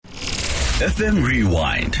FM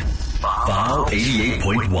Rewind. Vow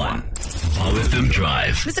 88.1. Vow FM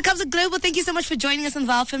Drive. Mr. Kabza Global, thank you so much for joining us on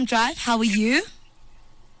Vow FM Drive. How are you?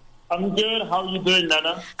 I'm good. How are you doing,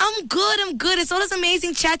 Nana? I'm good. It's always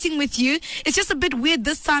amazing chatting with you. It's just a bit weird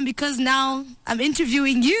this time because now I'm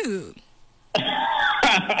interviewing you. It's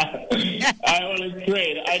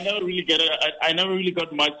great. I never really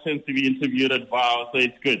got much chance to be interviewed at Vow, so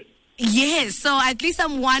it's good. Yes, so at least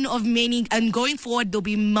I'm one of many, and going forward there'll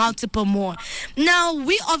be multiple more. Now,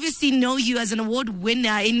 we obviously know you as an award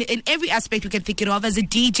winner in every aspect we can think it of, as a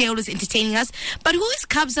DJ, always entertaining us. But who is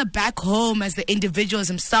Kabza back home as the individual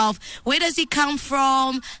himself? Where does he come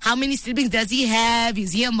from? How many siblings does he have?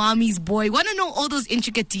 Is he a mommy's boy? Want to know all those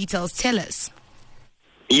intricate details. Tell us.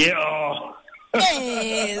 Yeah.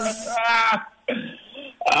 Yes.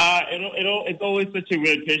 It's always such a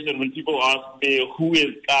weird question when people ask me who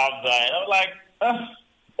is Kabza, and I'm like,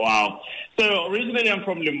 wow. So originally I'm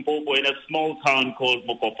from Limpopo, in a small town called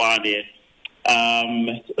Mokopane.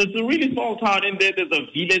 It's a really small town. In there, there's a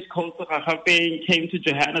village called Sakakapeng. Came to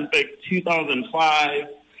Johannesburg 2005.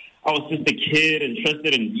 I was just a kid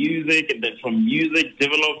interested in music, and then from music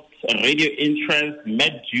developed a radio interest.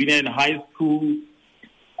 Met Junior in high school.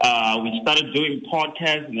 We started doing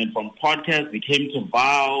podcasts, and then from podcasts we came to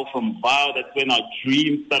Vow. From Vow, that's when our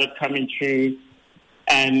dreams started coming true,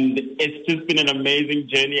 and it's just been an amazing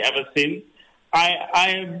journey ever since. I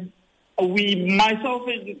am a bit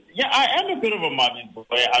of a mommy's boy.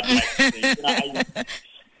 I'd like to say.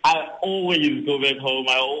 I always go back home.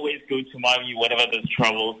 I always go to mommy whenever there's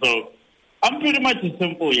trouble. So I'm pretty much a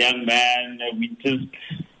simple young man. We just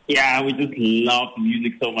love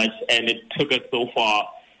music so much, and it took us so far.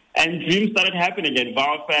 And dreams started happening, and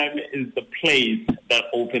Vow Fam is the place that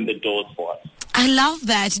opened the doors for us. I love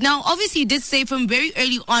that. Now, obviously, you did say from very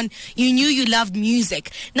early on you knew you loved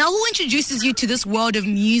music. Now, who introduces you to this world of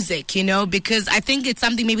music, Because I think it's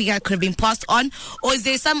something maybe that could have been passed on. Or is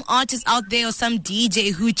there some artist out there or some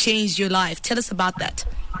DJ who changed your life? Tell us about that.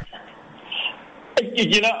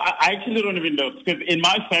 I actually don't even know. Because in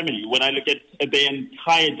my family, when I look at the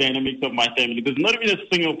entire dynamics of my family, there's not even a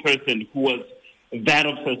single person who was that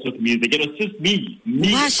obsessed with music. It was just me.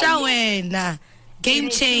 Game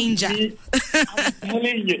changer. I'm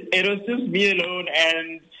telling you, it was just me alone.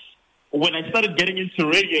 And when I started getting into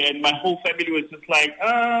radio, and my whole family was just like,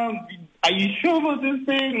 are you sure about this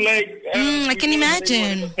thing? I can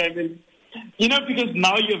imagine. Because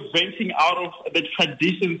now you're venturing out of the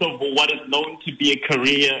traditions of what is known to be a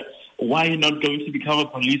career. Why you're not going to become a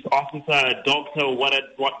police officer, a doctor,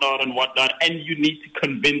 whatnot, and you need to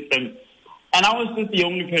convince them. And I was just the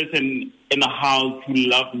only person in the house who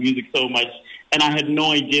loved music so much. And I had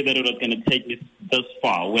no idea that it was going to take me this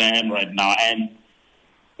far, where I am right now. And,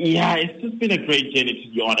 it's just been a great journey, to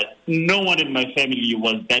be honest. No one in my family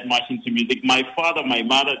was that much into music. My father, my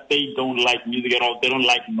mother, they don't like music at all. They don't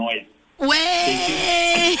like noise.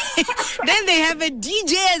 Wait! Then they have a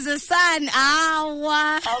DJ as a son.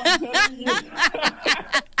 Wow. I'm telling you.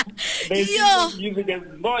 They see music as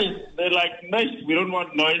noise. They're like, nice, we don't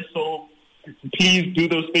want noise, so please do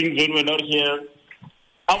those things when we're not here.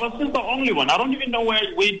 I was just the only one. I don't even know where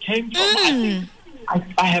it came from.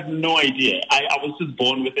 I have no idea. I was just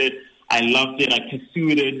born with it. I loved it. I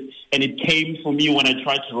pursued it. And it came for me when I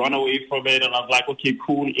tried to run away from it. And I was like, okay,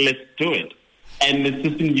 cool, let's do it. And it's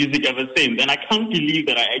just been music ever since. And I can't believe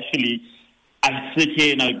that I sit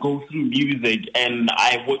here and I go through music and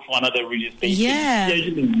I work for another radio station. Yeah.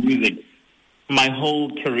 Especially music. My whole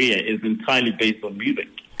career is entirely based on music.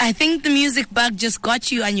 I think the music bug just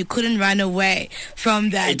got you and you couldn't run away from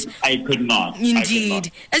that. I could not.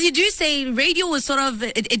 Indeed. As you do say, radio was sort of,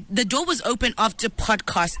 the door was open after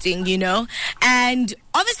podcasting, And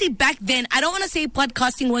obviously back then, I don't want to say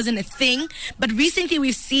podcasting wasn't a thing, but recently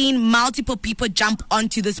we've seen multiple people jump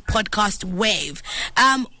onto this podcast wave.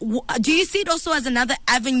 Do you see it also as another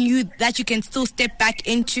avenue that you can still step back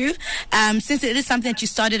into, since it is something that you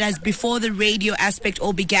started as before the radio aspect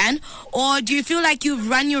all began? Or do you feel like you've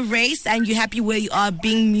run your race and you're happy where you are,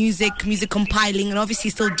 being music compiling, and obviously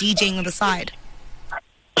still DJing on the side?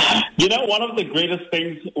 One of the greatest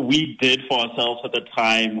things we did for ourselves at the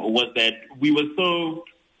time was that we were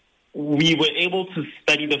able to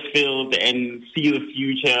study the field and see the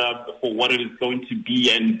future for what it is going to be,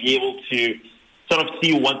 and be able to sort of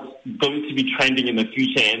see what's going to be trending in the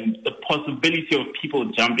future and the possibility of people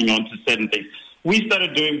jumping onto certain things. We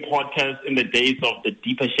started doing podcasts in the days of the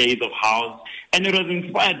Deeper Shades of House, and it was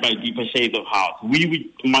inspired by Deeper Shades of House.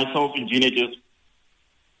 Myself and Junior just...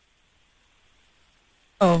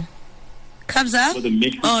 Oh. Kabza?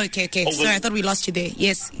 Oh, okay. Sorry, I thought we lost you there.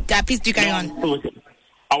 Yes. Please do carry on.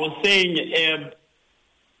 I was saying,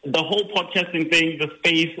 the whole podcasting thing, the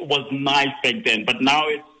space was nice back then, but now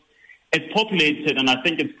it's populated, and I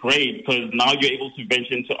think it's great because now you're able to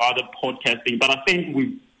venture into other podcasting. But I think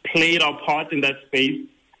we've played our part in that space,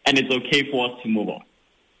 and it's okay for us to move on.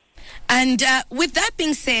 And with that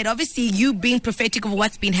being said, obviously you being prophetic of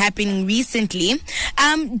what's been happening recently,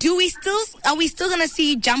 are we still going to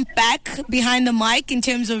see you jump back behind the mic in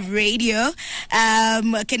terms of radio?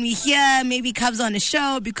 Can we hear maybe Kabza on a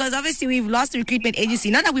show? Because obviously we've lost the recruitment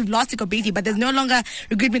agency. Not that we've lost it completely, but there's no longer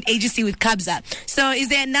recruitment agency with Kabza. So is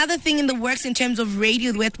there another thing in the works in terms of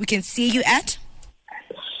radio where we can see you at?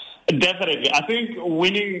 Definitely. I think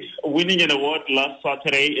winning an award last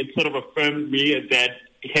Saturday, it sort of affirmed me that,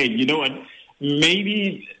 hey, you know what?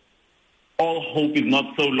 Maybe all hope is not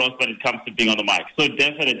so lost when it comes to being on the mic. So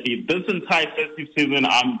definitely, this entire festive season,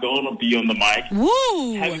 I'm going to be on the mic.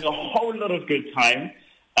 Woo! Having a whole lot of good time.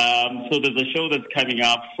 So there's a show that's coming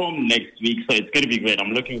up from next week, so it's going to be great.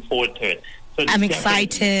 I'm looking forward to it. So I'm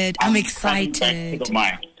excited. I'm excited. Back to the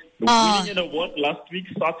mic. Winning an award last week,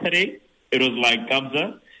 Saturday, it was like,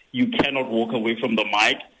 Kabza, you cannot walk away from the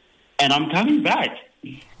mic, and I'm coming back.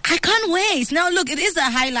 I can't wait. Now, look, it is a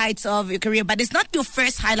highlight of your career, but it's not your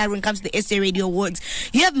first highlight when it comes to the SA Radio Awards.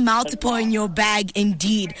 You have multiple in your bag,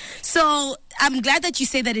 indeed. So I'm glad that you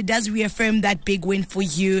say that it does reaffirm that big win for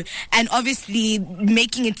you, and obviously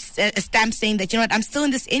making it a stamp saying that, you know what, I'm still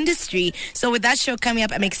in this industry. So with that show coming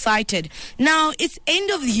up, I'm excited. Now, it's end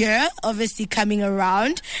of the year, obviously coming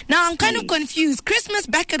around. Now, I'm kind of confused. Christmas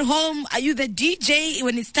back at home, are you the DJ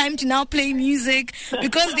when it's time to now play music?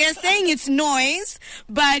 Because they're saying it's noise,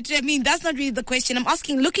 but I mean, that's not really the question. I'm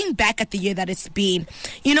asking, looking back at the year that it's been,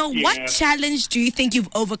 you know, what challenge do you think you've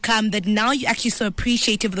overcome that now you're actually so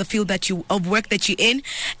appreciative of the field that of work that you're in,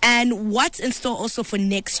 and what's in store also for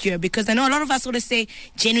next year? Because I know a lot of us sort of say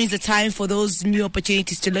January is the time for those new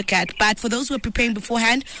opportunities to look at, but for those who are preparing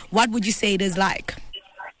beforehand, what would you say it is like?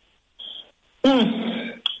 So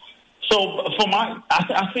for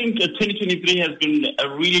I think 2023 has been a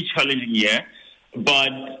really challenging year,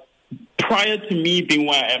 but prior to me being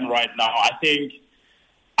where I am right now, I think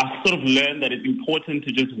I've sort of learned that it's important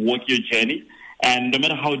to just walk your journey. And no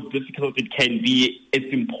matter how difficult it can be,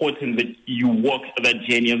 it's important that you walk that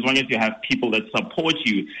journey as long as you have people that support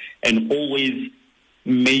you and always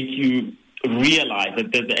make you realize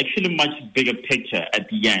that there's actually a much bigger picture at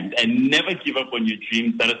the end, and never give up on your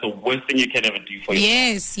dreams. That is the worst thing you can ever do for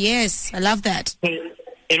yourself. Yes, I love that. So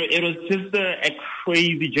it was just a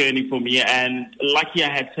crazy journey for me, and lucky I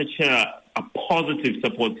had such a positive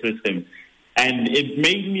support system. And it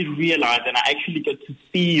made me realize, and I actually got to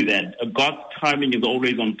see that God's timing is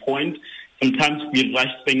always on point. Sometimes we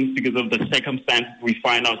rush things because of the circumstances we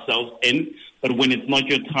find ourselves in. But when it's not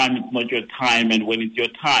your time, it's not your time. And when it's your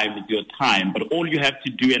time, it's your time. But all you have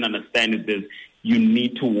to do and understand is this: you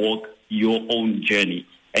need to walk your own journey.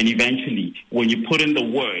 And eventually, when you put in the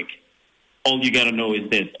work, all you got to know is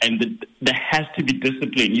this. And there has to be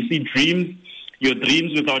discipline. You see, your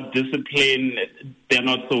dreams without discipline, they're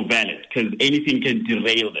not so valid because anything can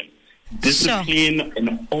derail them. Discipline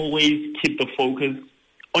and always keep the focus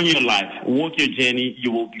on your life. Walk your journey,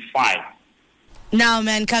 you will be fine. Now,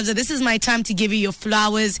 man, Kabza, this is my time to give you your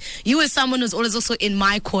flowers. You are someone who's always also in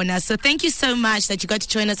my corner. So thank you so much that you got to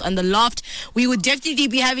join us on The Loft. We will definitely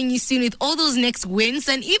be having you soon with all those next wins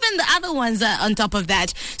and even the other ones on top of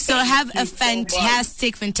that. So have a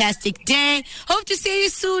fantastic day. Hope to see you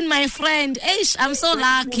soon, my friend. Ish, I'm so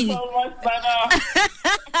lucky.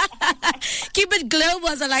 Keep it global,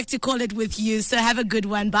 as I like to call it, with you. So have a good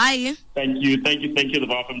one. Bye. Thank you. The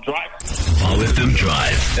Vow FM Drive. Vow FM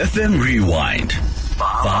Drive. FM Rewind.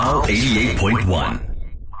 Vow 88.1.